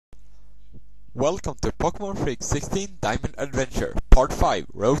Welcome to Pokemon Freak 16 Diamond Adventure, Part 5,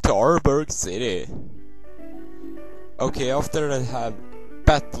 Road to Oreburgh City. Okay, after I have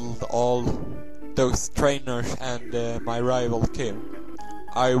battled all those trainers and my rival Kim,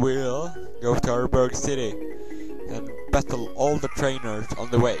 I will go to Oreburgh City and battle all the trainers on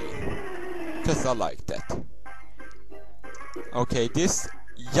the way, cause I like that. Okay, this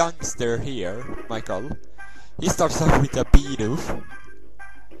youngster here, Michael, he starts off with a Bidoof.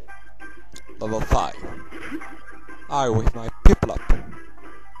 Level 5. I with my Piplup.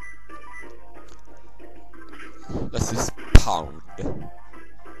 Let's just pound.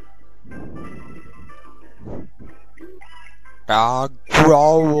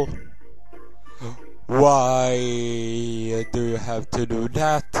 Growl. Why do you have to do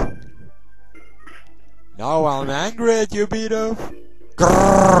that? Now I'm angry at you, Beto.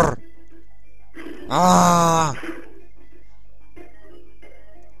 Grrr. Ah!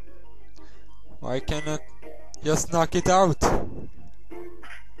 Why cannot just knock it out?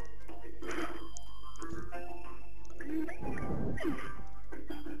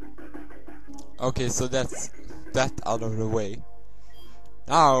 Okay, so that's that out of the way.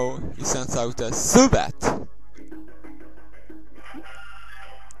 Now he sends out a Zubat.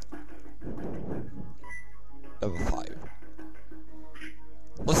 Level 5.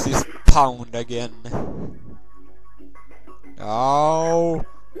 Let's just pound again. Oh,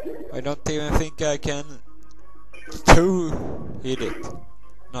 I don't even think I can hit it.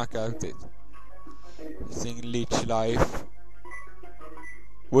 Knock out it. Using Leech Life,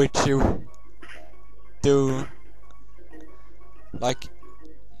 which you do like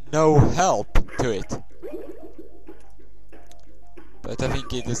no help to it. But I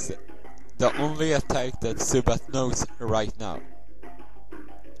think it is the only attack that Zubat knows right now.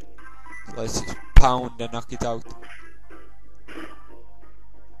 Let's just pound and knock it out.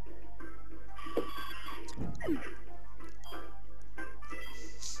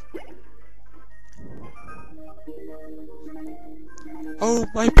 Oh,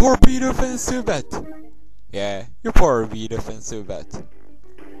 my poor Bidoof and Zubat! Yeah, you poor Bidoof and Zubat.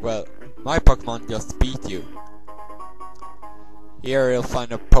 Well, my Pokemon just beat you. Here you'll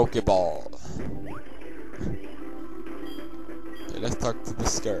find a Pokeball. Okay, let's talk to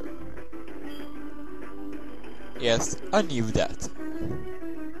this girl. Yes, I knew that.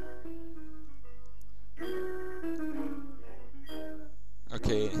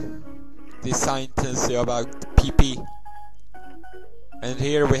 Okay, this sign tells you about PP. And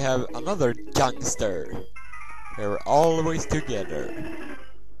here we have another youngster. We're always together.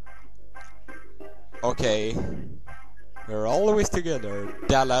 Okay, we're always together.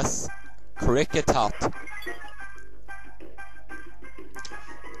 Dallas, Cricket Hut.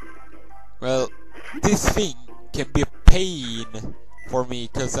 Well, this thing can be a pain for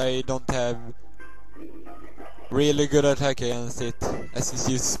me because I don't have really good attack against it, as it's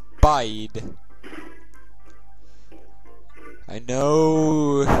used Spide. I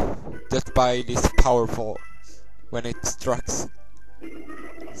know that Bide is powerful when it strikes.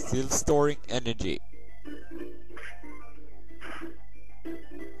 Still storing energy.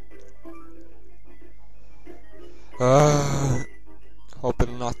 Hope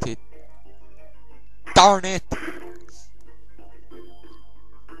it'll not hit. Darn it!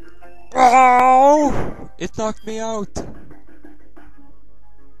 Oh! It knocked me out.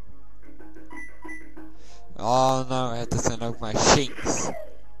 Oh no, I had to send out my Shinx.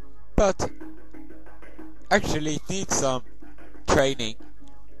 But actually it needs some training,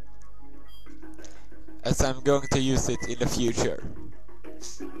 as I'm going to use it in the future.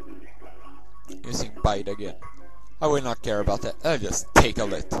 Using Bite again. I will not care about that. I'll just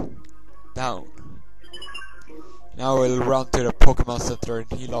tickle it down. Now we'll run to the Pokemon Center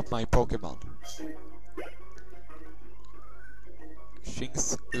and heal up my Pokemon.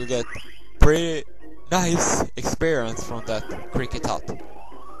 Shinx will get pretty nice experience from that Cricket Hut.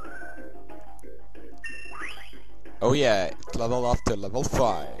 Oh yeah, it leveled up to level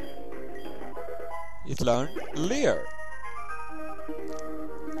 5. It learned Leer.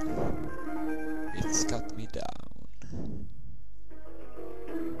 It's cut me down.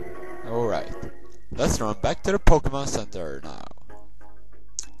 Alright, let's run back to the Pokemon Center now.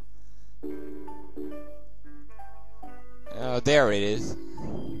 There it is.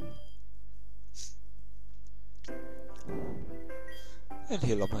 And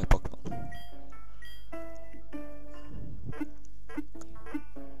heal up my Pokemon.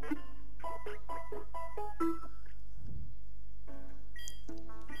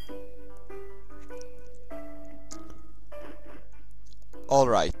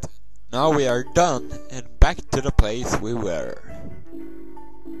 Alright, now we are done and back to the place we were.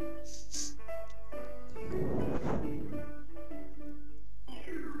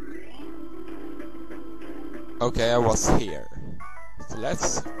 Okay, I was here. So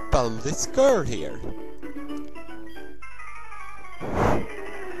let's battle this girl here.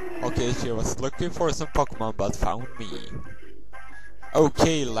 Okay, she was looking for some Pokemon but found me.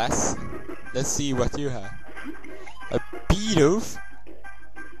 Okay, let's see what you have. A Bidoof?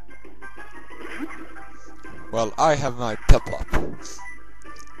 Well, I have my Piplup.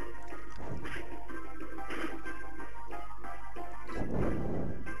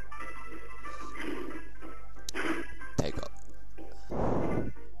 Take off.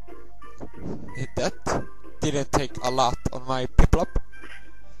 That didn't take a lot on my Piplup.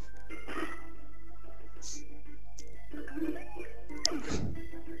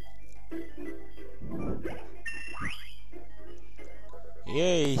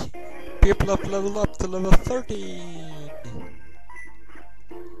 Yay! Piplup leveled up to level 13!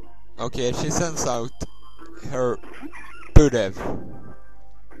 Okay, she sends out her Budev,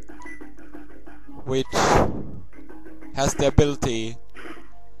 which has the ability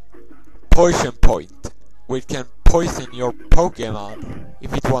Poison Point, which can poison your Pokemon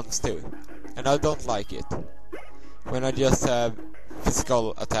if it wants to. And I don't like it, when I just have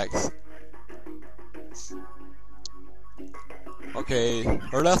physical attacks. Okay,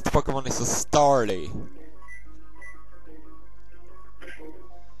 her last Pokemon is a Starly.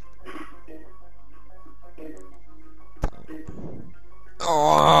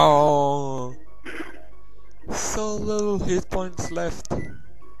 Oh, so little hit points left.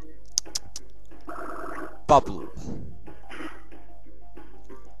 Bubble.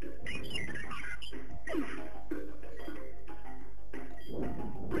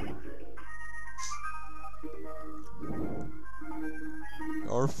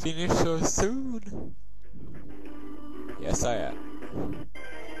 Or finish so soon? Yes, I am.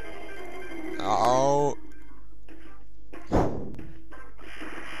 Oh.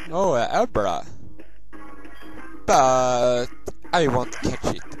 Oh, Abra. But I won't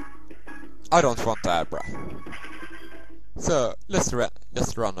catch it. I don't want Abra. So let's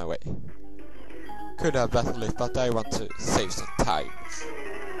run away. Could have battled it, but I want to save some time.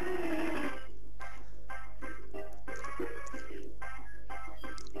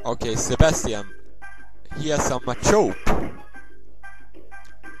 Okay, Sebastian. He has some Machop.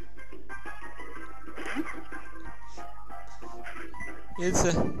 It's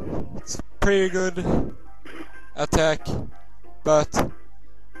a pretty good attack, but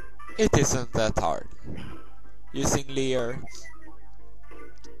it isn't that hard. Using Leer.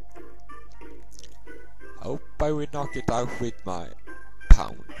 Hope I will knock it out with my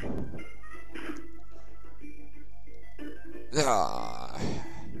Pound.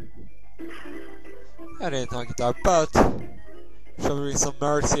 I didn't knock it out, but showing some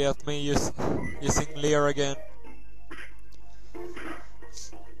mercy at me using Leer again.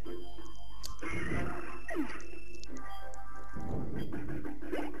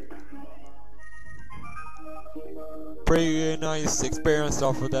 Pretty nice experience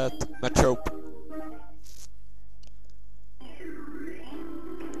off of that Machop.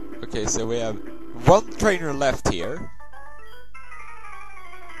 Okay, so we have one trainer left here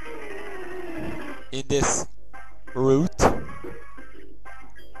in this route.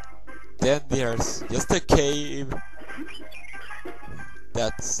 Then there's just a cave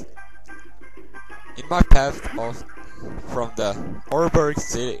that's in my path from the Oreburgh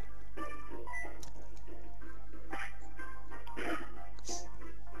City.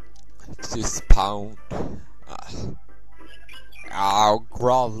 This Pound.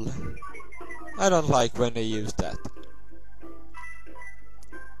 Growl. I don't like when they use that.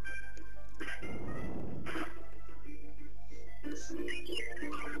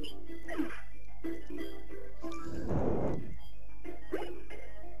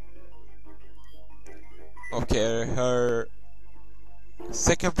 Okay, her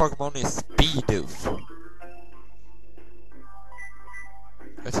second Pokemon is Bidoof.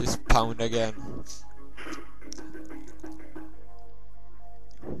 Let's just Pound again.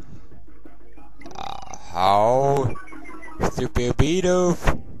 How? Stupid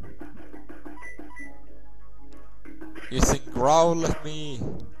Bidoof. Using Growl at me.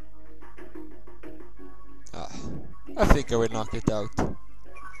 I think I will knock it out.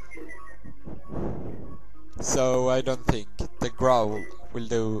 So I don't think the Growl will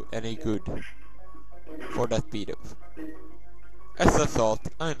do any good for that Bidoof. As I thought,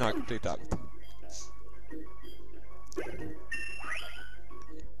 I knocked it out.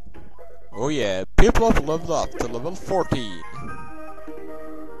 Oh yeah, Piplup leveled up to level 14.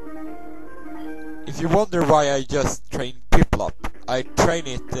 If you wonder why I just trained Piplup, I train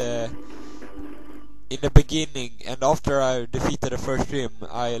it in the beginning, and after I defeated the first gym,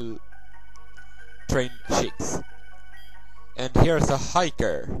 I'll train chicks. And here's a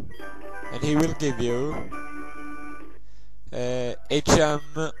hiker, and he will give you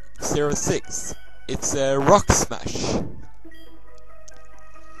HM06. It's a rock smash.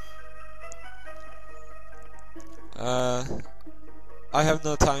 I have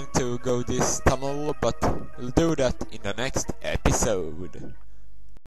no time to go this tunnel, but we'll do that in the next episode.